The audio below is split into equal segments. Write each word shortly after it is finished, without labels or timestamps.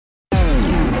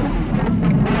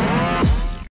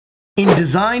In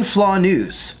Design Flaw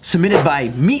News, submitted by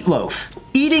Meatloaf.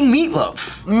 Eating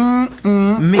meatloaf.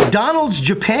 McDonald's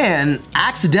Japan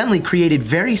accidentally created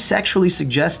very sexually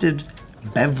suggestive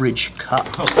beverage cup.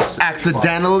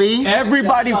 Accidentally?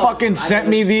 Everybody fucking sent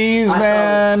me these,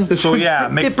 man. So yeah,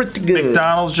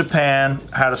 McDonald's Japan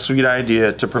had a sweet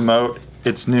idea to promote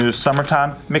its new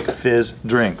summertime McFizz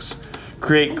drinks.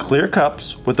 Create clear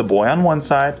cups with a boy on one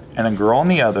side and a girl on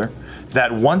the other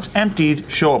that once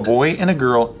emptied show a boy and a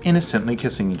girl innocently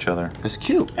kissing each other. That's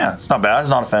cute. Yeah, it's not bad, it's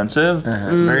not offensive,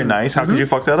 it's very nice. How could you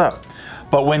fuck that up?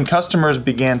 But when customers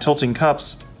began tilting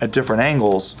cups at different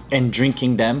angles And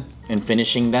drinking them and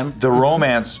finishing them. the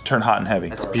romance turned hot and heavy.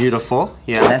 It's beautiful.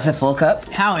 Yeah. That's a full cup?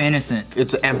 How innocent.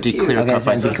 It's an empty, clear Okay, cup. it's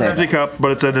empty, I think. clear. Empty cup,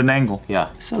 but it's at an angle. Yeah.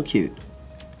 So cute.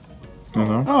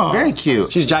 Oh, very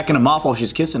cute. She's jacking him off while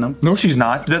she's kissing him. No, she's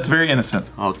not. That's very innocent.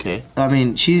 Okay. I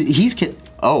mean, he's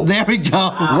Oh. There we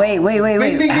go. Wait.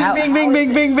 How-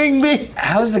 Bing.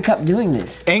 How's the cup doing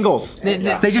this? Angles.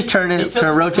 They just turn it,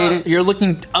 rotate it. You're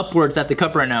looking upwards at the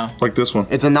cup right now. Like this one.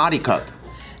 It's a naughty cup.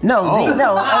 No,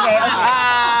 no, okay.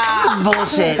 This is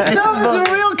bullshit. This is bullshit.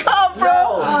 a real cup,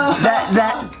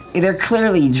 bro. They're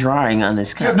clearly drawing on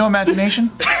this You have cup. no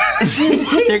imagination?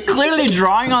 They're clearly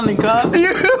drawing on the cup.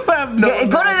 You have no.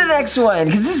 Go to the next one,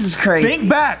 because this is crazy. Think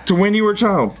back to when you were a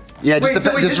child. Yeah, just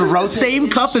This is the rotate. same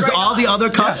cup as all the other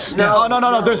cups?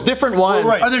 No, There's different ones.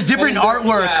 Right. Oh, there's different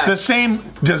artwork. The same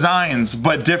designs,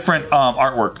 but different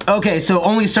artwork. Okay, so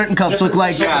only certain cups look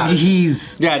like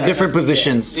he's. Yeah, different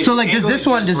positions. So like,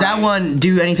 does that one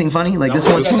do anything funny? Like this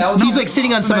one, he's like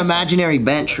sitting on some imaginary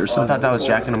bench or I something. thought that was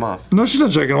jacking him off. No, she's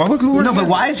not checking them. Look at her. No, but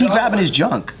why is he grabbing his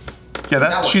junk?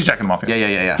 Yeah, she's jacking him off.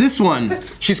 Yeah. This one,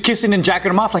 She's kissing and jacking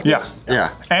him off like Yeah. this.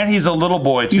 Yeah. And he's a little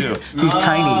boy too. he's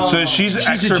tiny. So she's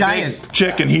a extra giant. big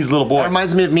chick and he's little boy. That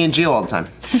reminds me of me and Gio all the time.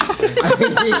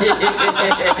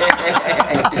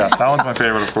 Yeah, that one's my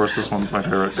favorite, of course. This one's my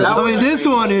favorite. I mean, this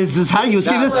one is how do you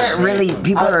escape this? Really,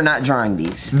 people are not drawing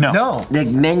these. No. The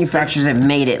manufacturers have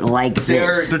made it like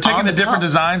this. They're taking the different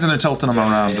designs and they're tilting them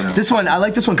around. This one, I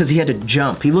like this one because he had to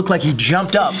jump. He looked like he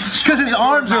jumped up because his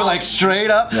arms are like straight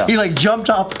up. Yeah. He like jumped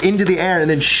up into the air and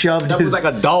then shoved That was his. like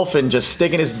a dolphin just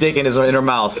sticking his dick in her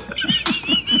mouth.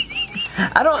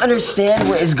 I don't understand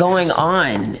what is going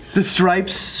on. The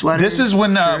stripes sweater. This is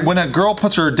when a girl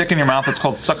puts her dick in your mouth. It's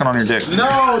called sucking on your dick.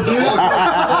 No, dude.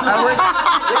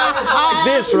 Like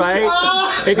this, right?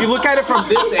 If you look at it from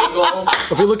this angle,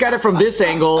 if you look at it from this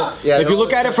angle, if you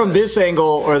look at it from this angle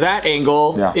or that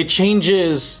angle, it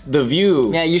changes the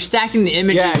view. Yeah, you're stacking the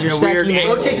images Yeah, in you're a weird stacking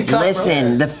it. angle.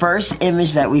 Listen, the first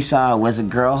image that we saw was a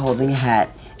girl holding a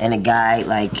hat and a guy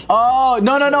like. Oh,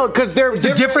 no, because they're It's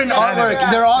a different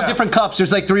artwork. They're all different cups.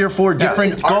 There's like 3 or 4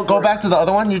 different. Go back to the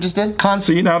other one you just did.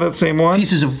 See, now that same one.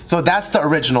 Pieces of. So that's the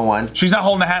original one. She's not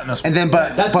holding a hat in this one. And then,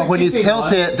 but when you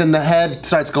tilt it, then the head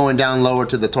starts going down lower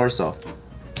to the torso.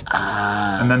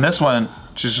 And then this one,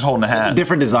 she's just holding a hat.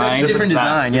 different design. Different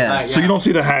design, yeah. So you don't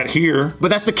see the hat here. But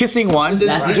that's the kissing one.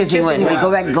 That's the kissing one. Wait,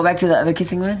 go back to the other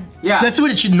kissing one. Yeah. That's what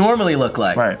it should normally look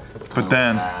like. Right. But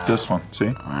then this one, see?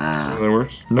 Wow. That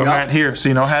works. No hat here.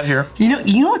 See, no hat here. You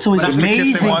know what's always That's the kissing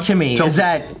amazing one. to me Tilt is it.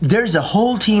 that there's a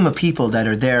whole team of people that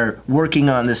are there working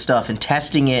on this stuff and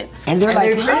testing it. And they're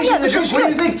like, oh yeah, this looks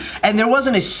good. And there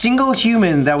wasn't a single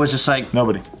human that was just like,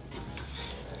 Nobody.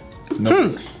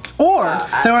 or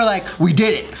they were like, we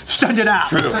did it, send it out.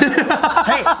 True.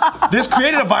 Hey, this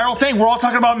created a viral thing. We're all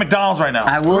talking about McDonald's right now.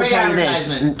 I will tell you this.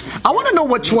 I want to know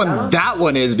which one that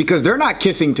one is because they're not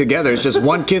kissing together. It's just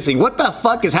one kissing. What the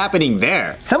fuck is happening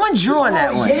there? Someone drew on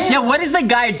that one. Yeah, what is the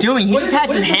guy doing? He just has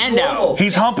his hand out.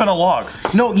 He's humping a log.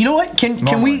 No, you know what?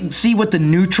 Can we see what the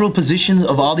neutral positions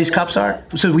of all these cups are,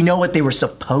 so we know what they were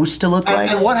supposed to look like?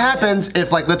 And what happens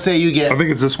if, like, let's say you get I think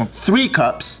it's this one. 3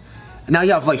 cups. Now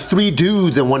you have like 3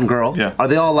 dudes and 1 girl. Yeah. Are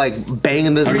they all like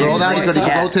banging this girl now? You could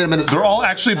rotate them and it's. They're all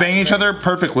actually banging each other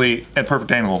perfectly at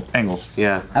perfect angles.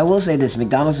 Yeah. I will say this: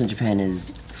 McDonald's in Japan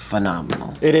is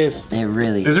phenomenal. It is. It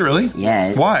really. Is it really?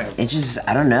 Yeah. Why? It's just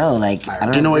I don't know. Like I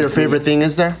don't. Do you know what your favorite thing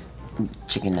is there?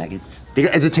 Chicken nuggets.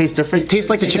 Does it taste different? It tastes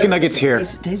like the chicken nuggets here.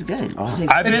 Tastes good. I've It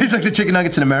been, tastes like the chicken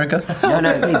nuggets in America. No,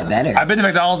 it tastes better. I've been to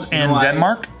McDonald's in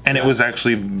Denmark, and it was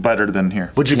actually better than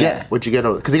here. What'd you Yeah. get? What'd you get?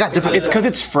 Because they got different. It's because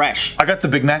it's fresh. I got the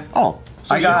Big Mac. Oh.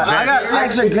 I got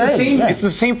Eggs are good. Yeah. It's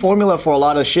the same formula for a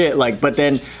lot of shit, like, but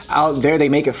then out there they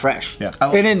make it fresh. Yeah.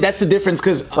 And then that's the difference,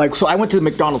 cause like, so I went to the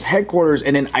McDonald's headquarters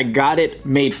and then I got it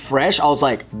made fresh. I was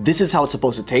like, this is how it's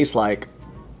supposed to taste like.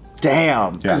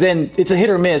 Damn. Because then it's a hit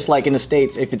or miss, like in the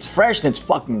States. If it's fresh, then it's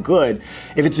fucking good.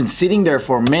 If it's been sitting there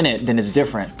for a minute, then it's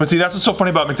different. But see, that's what's so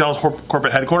funny about McDonald's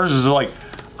corporate headquarters is they're like,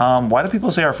 Why do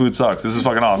people say our food sucks? This is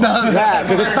fucking awesome. Yeah,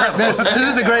 because it's not This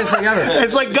is the greatest thing ever.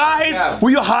 It's like, guys,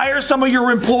 will you hire some of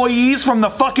your employees from the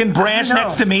fucking branch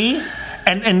next to me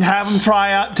and have them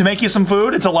try out to make you some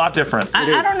food? It's a lot different.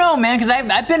 I don't know, man, because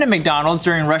I've been to McDonald's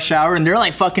during rush hour and they're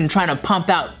like fucking trying to pump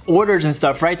out orders and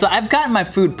stuff, right? So I've gotten my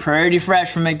food pretty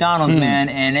fresh from McDonald's, man,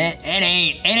 and it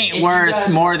ain't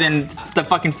worth more than the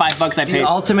fucking $5 I The paid.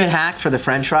 ultimate hack for the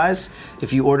French fries: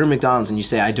 if you order McDonald's and you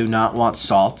say I do not want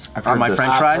salt on heard my this.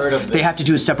 French I've fries, heard of they have to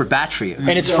do a separate batch for you, and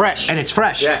it's fresh. and it's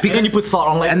fresh. And then you put salt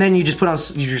on it. and then you just put on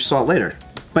your salt later.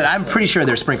 But I'm pretty sure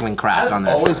they're sprinkling crack on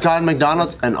there. Always gotten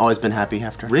McDonald's and always been happy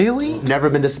after. Really? Never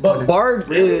been disappointed. Bart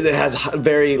has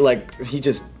very he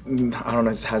just I don't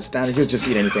know has standard. He'll just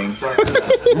eat anything.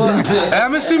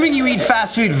 I'm assuming you eat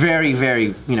fast food very,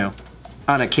 very,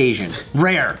 on occasion,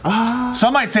 rare.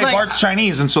 Some might say Like- Bart's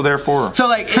Chinese, and so therefore. So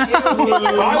like, in I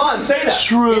wouldn't say that.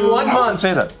 True. In 1 I wouldn't month,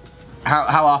 say that.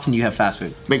 how often do you have fast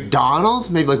food? McDonald's?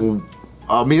 Maybe like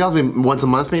McDonald's once a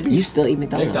month, maybe? You still eat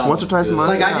McDonald's? Once or twice a month?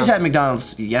 Like I yeah. just had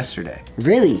McDonald's yesterday.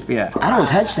 Really? Yeah. I don't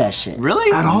touch that shit. Really?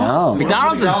 At all? No.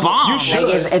 McDonald's is bomb.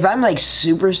 Like if I'm like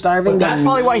super starving, That's then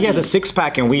probably why he has a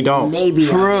 6-pack and we don't. maybe.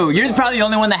 True. You're probably the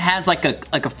only one that has like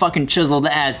a fucking chisel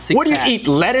that has 6 What do you eat?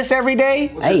 Lettuce every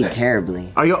day? I eat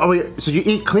terribly. So you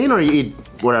eat clean or you eat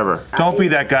whatever? Don't be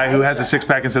that guy who has a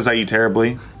 6-pack and says I eat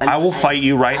terribly. I will fight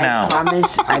you right now.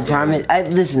 I promise.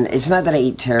 Listen, it's not that I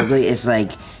eat terribly. It's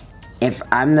like if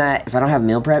I don't have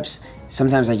meal preps,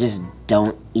 sometimes I just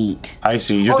don't eat. I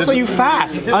see. You're So you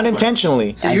fast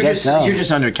unintentionally. I guess so. You're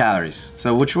just under calories.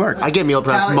 So which works? I get meal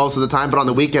preps most of the time, but on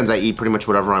the weekends I eat pretty much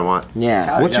whatever I want.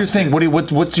 Yeah. What's your thing?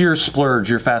 What's your splurge?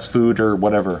 Your fast food or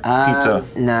whatever? Pizza.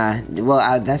 Nah.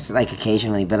 Well, that's like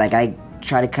occasionally, but like I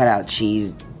try to cut out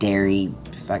cheese, dairy,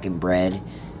 fucking bread.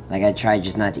 Like I try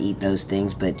just not to eat those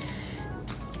things, but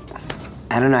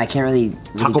I don't know. I can't really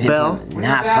Taco Bell? pinpoint-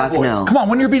 Nah, fuck no. Come on,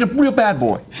 when you're being a real bad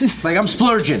boy. Like I'm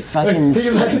splurging. Fucking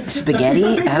spaghetti?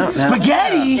 I don't know.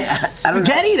 Spaghetti?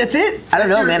 Spaghetti? That's it? I don't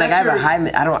know, man. Like I have a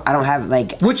high. I don't have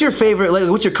like. What's your favorite? Like,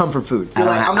 what's your comfort food? I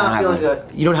don't have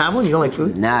one. You don't have one? You don't like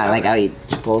food? Nah, like I eat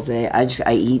Chipotle.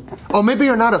 I eat. Oh, maybe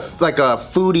you're not a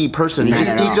foodie person. You Not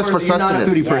just at eat all. just for You're not a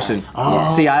sustenance. foodie person.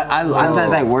 Yeah. See, I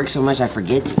Sometimes I work so much I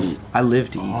forget to eat. I live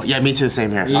to eat. Yeah, me too.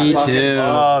 Same here. Me too.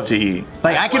 Love to eat.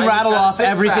 Like I can rattle off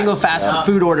every single fast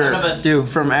food order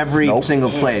from every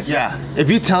single place. Yeah. If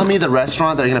you tell me the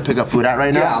restaurant that you're gonna pick up food at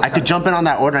right now, I could jump in on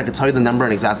that order and I could tell you the number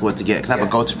and exactly what to get because I have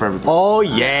a go-to for everything. Oh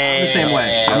yeah. I'm the same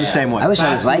way. I'm the same way. I wish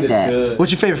I was like that.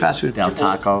 What's your favorite fast food? Del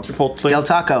Taco. Chipotle. Del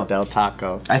Taco. Del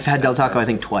Taco. I've had Del Taco I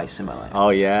think twice in my life. Oh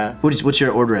yeah. What's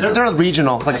your order at? They're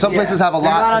regional. Like some places have a They're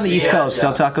not lot. on the East Coast.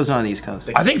 Del Taco's not on the East Coast.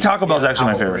 I think Taco Bell's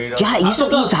actually my favorite. Yeah, you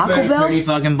still eat Taco Bell? Pretty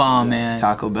fucking bomb, man.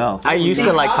 Taco Bell. I used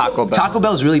to like Taco Bell. Taco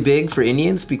Bell is really big for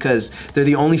Indians because they're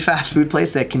the only fast food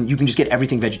place that you can just get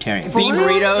everything vegetarian. Bean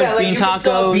burritos, bean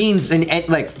tacos. Beans and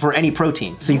like for any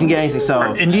protein, so you can get anything.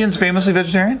 So Indians famously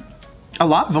vegetarian? a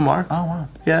lot of them are. Oh wow.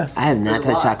 Yeah. I have not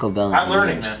touched Taco Bell. I'm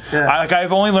learning that.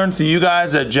 I've only learned through you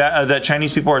guys that that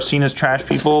Chinese people are seen as trash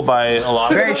people by a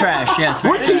lot of Very trash, yes.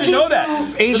 Where did you know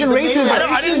that? Asian racism.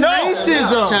 I didn't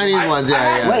know. Chinese ones,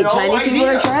 yeah. Wait, Chinese people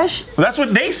are trash? Well, that's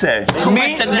what they say.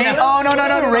 Oh no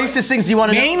racist things you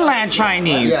want to know. Mainland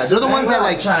Chinese. Yeah, they're the ones that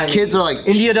like kids are like.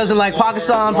 India doesn't like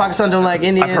Pakistan. Pakistan don't like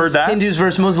Indians. I've heard that. Hindus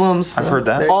versus Muslims. I've heard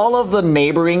that. All of the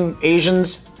neighboring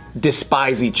Asians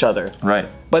despise each other. Right.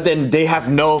 But then they have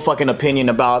no fucking opinion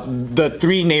about the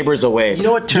 3 neighbors away. You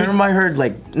know what term I heard,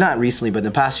 like, not recently, but in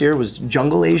the past year was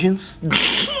jungle Asians?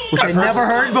 Which I never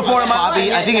heard before in my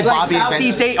life. I think Like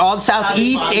Bobby all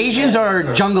Southeast Asians are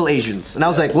jungle Asians. And I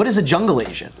was like, what is a jungle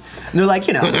Asian? And they're like,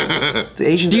 the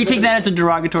Asians. Do you take that as a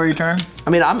derogatory term? I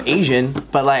mean, I'm Asian,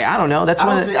 but like, I don't know. That's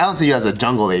one I don't see you as a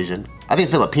jungle Asian. I think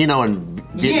Filipino and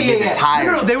Vietnamese and Thai.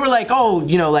 No, they were like, oh,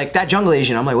 like that jungle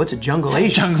Asian. I'm like, what's a jungle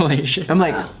Asian? Jungle Asian. I'm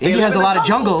like, India has a lot of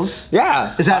jungles.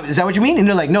 Yeah. Is that what you mean? And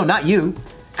they're like, no, not you.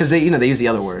 Because they use the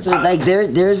other words. So like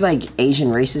there's like Asian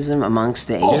racism amongst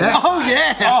the Asians. Oh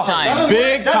yeah! Time.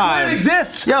 Big That's where time. it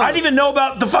exists. Yo. I didn't even know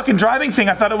about the fucking driving thing.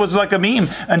 I thought it was like a meme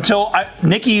until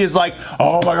Nikki is like,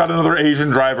 oh my god, another Asian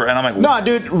driver. And I'm like, No,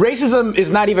 dude, racism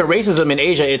is not even racism in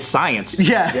Asia, it's science.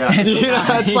 Yeah. You know,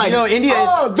 it's like, India.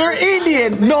 oh, they're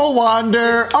Indian, no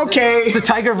wonder, okay. It's a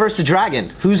tiger versus a dragon.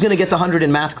 Who's gonna get the 100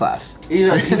 in math class?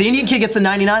 The Indian kid gets the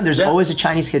 99. There's always a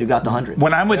Chinese kid who got the 100.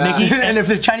 when I'm with Nikki, And if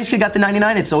the Chinese kid got the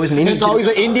 99, it's always an Indian It's kid. always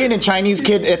an Indian and Chinese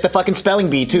kid at the fucking spelling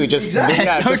bee too, just,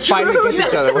 just fighting against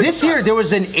each other. This year there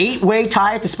was an 8-way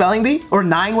tie at the spelling bee, or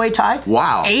 9-way tie.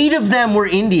 Wow. 8 of them were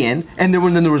Indian, and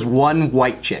then there was 1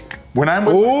 white chick. When I'm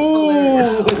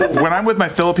with my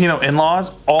Filipino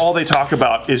in-laws, all they talk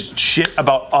about is shit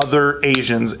about other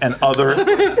Asians and other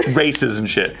races and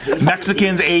shit.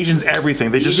 Mexicans, Asians,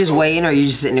 everything. They You just waiting, or you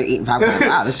just sitting there eating popcorn? Like,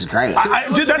 wow, this is great.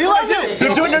 Dude, that's what I do.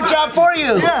 They're doing their job for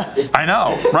you. Yeah. I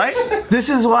know, right? This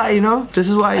is why, you know. This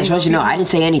is why. I just want you to know, I didn't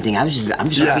say anything. I'm just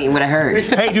repeating what I heard.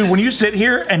 Hey, dude, when you sit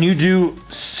here and you do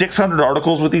 600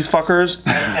 articles with these fuckers,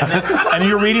 and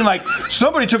you're reading like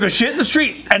somebody took a shit in the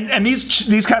street, and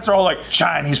these cats are all like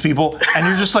Chinese people, and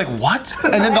you're just like, what?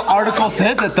 And then the article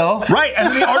says it though. Right, and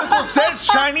then the article says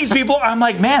Chinese people. I'm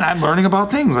like, man, I'm learning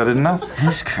about things I didn't know.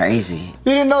 That's crazy.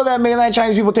 You didn't know that mainland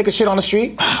Chinese people take a shit on the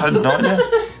street? I had no idea.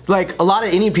 Like a lot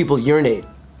of Indian people urinate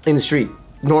in the street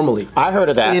normally. I heard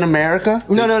of that. In America?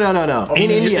 No. In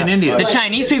India. In India. The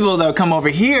Chinese people though come over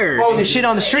here. Oh, they shit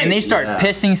on the street. And they start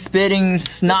pissing, spitting,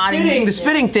 snotting. The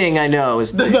spitting thing I know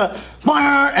is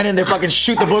And then they fucking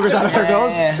shoot the boogers out of their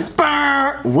nose.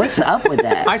 What's up with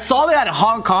that? I saw that in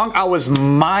Hong Kong. I was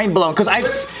mind blown because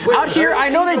out here I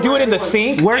know they do it in the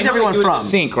sink. Where's I know everyone they do it in from? the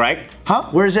sink, right? Huh?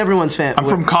 Where's everyone's fan? I'm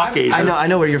from Caucasian. I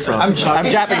know where you're from. I'm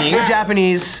Japanese. You're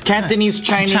Japanese. Cantonese,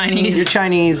 Chinese. You're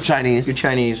Chinese. Chinese. You're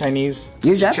Chinese. Chinese.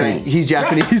 You're Japanese. He's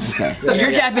Japanese.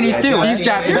 You're Japanese too. He's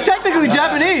Japanese. You're technically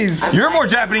Japanese. You're more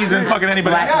Japanese than fucking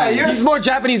anybody. He's more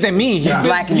Japanese than me. He's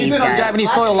Blackanese been on guy.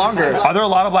 Japanese soil longer. Are there a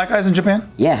lot of black guys in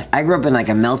Japan? Yeah, I grew up in like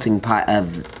a melting pot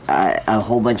of a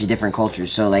whole bunch of different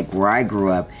cultures. So like where I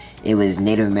grew up, it was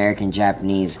Native American,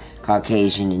 Japanese,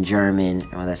 Caucasian, and German.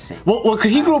 Oh, that's it. Well,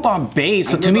 because he grew up on base,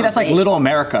 so to me that's like little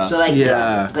America. So like,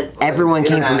 but everyone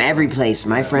came from every place.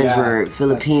 My friends were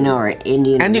Filipino or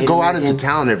Indian. And you Native go out American. into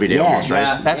town every day Yeah. almost, right?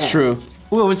 Yeah, that's true.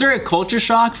 Well, was there a culture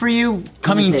shock for you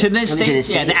coming to the States?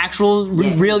 Yeah, the actual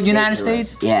real United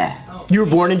States? Yeah. You were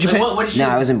born in Japan? No,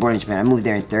 I wasn't born in Japan. I moved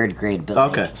there in 3rd grade. But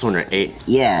Okay. So when you're 8.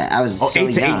 yeah, I was so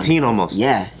 8 to young. 18 almost.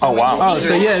 Yeah. Oh, wow. Oh,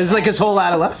 so yeah, it's like his whole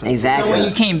adolescence. Exactly. When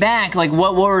you came back, like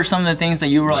what were some of the things that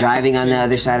you were like? Driving on the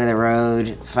other side of the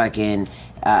road, fucking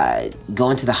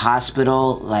going to the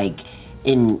hospital, like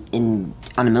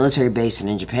on a military base and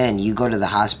in Japan, you go to the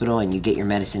hospital and you get your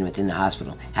medicine within the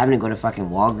hospital. Having to go to fucking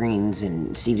Walgreens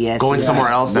and CVS. Going somewhere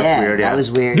else, that's weird, yeah. That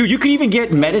was weird. Dude, you could even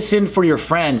get medicine for your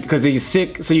friend because he's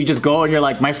sick, so you just go and you're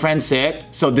like, my friend's sick,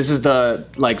 so this is the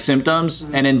like symptoms,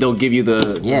 and then they'll give you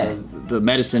the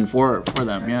medicine for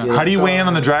them. Yeah. How do you weigh in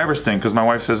on the driver's thing? Because my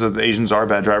wife says that the Asians are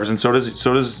bad drivers, and so do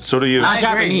you. I agree.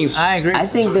 Japanese. I agree. I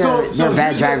think they're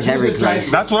bad drivers every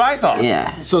place. That's what I thought.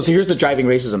 Yeah. So here's the driving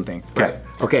racism thing. Okay.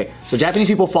 Okay, so Japanese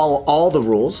people follow all the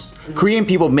rules, Korean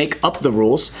people make up the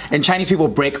rules, and Chinese people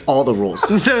break all the rules.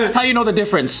 That's how you know the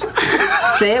difference.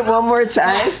 Say it one more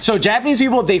time. So Japanese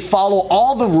people, they follow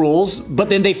all the rules, but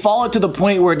then they follow it to the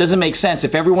point where it doesn't make sense.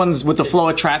 If everyone's with the flow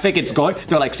of traffic, it's going,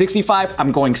 they're like 65,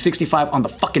 I'm going 65 on the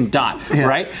fucking dot,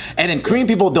 right? And then Korean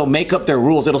people, they'll make up their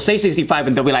rules. It'll say 65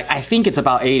 and they'll be like, I think it's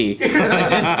about 80.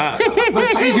 But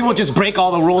Chinese people just break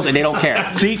all the rules and they don't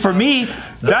care. See, for me,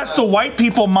 that's the white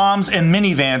people moms in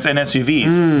minivans and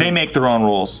SUVs. They make their own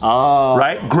rules. Oh.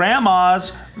 Right?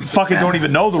 Grandmas fucking don't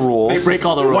even know the rules. They break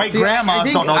all the rules. White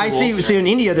grandmas don't know the rules. See, in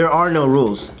India, there are no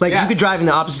rules. Like, you could drive in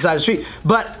the opposite side of the street.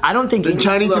 But I don't think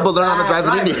Chinese people learn how to drive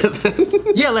in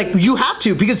India. Yeah, like, you have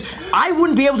to, because I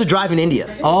wouldn't be able to drive in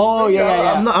India. Oh,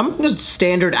 yeah. I'm just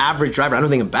standard average driver. I don't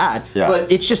think I'm bad. Yeah.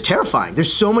 But it's just terrifying.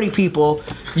 There's so many people.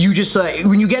 You just,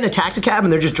 when you get in a taxi cab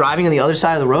and they're just driving on the other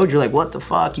side of the road, you're like, what the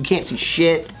fuck? You can't see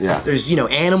shit. Yeah. There's,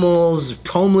 animals,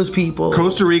 homeless people.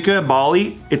 Costa Rica,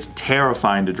 Bali, it's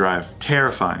terrifying to drive.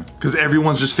 Terrifying. Because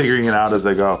everyone's just figuring it out as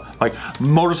they go. Like,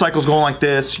 motorcycles going like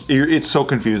this, it's so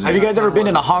confusing. Have you guys ever been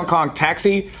in a Hong Kong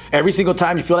taxi? Every single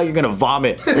time you feel like you're gonna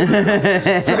vomit.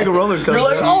 It's like a roller coaster. You're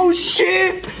like, oh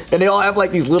shit! And they all have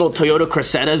like these little Toyota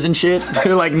Cressettas and shit.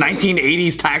 They're like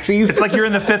 1980s taxis. It's like you're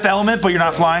in the Fifth Element, but you're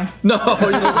not flying. No,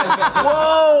 you're just like,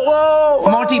 whoa, whoa,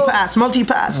 whoa.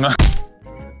 Multi-pass.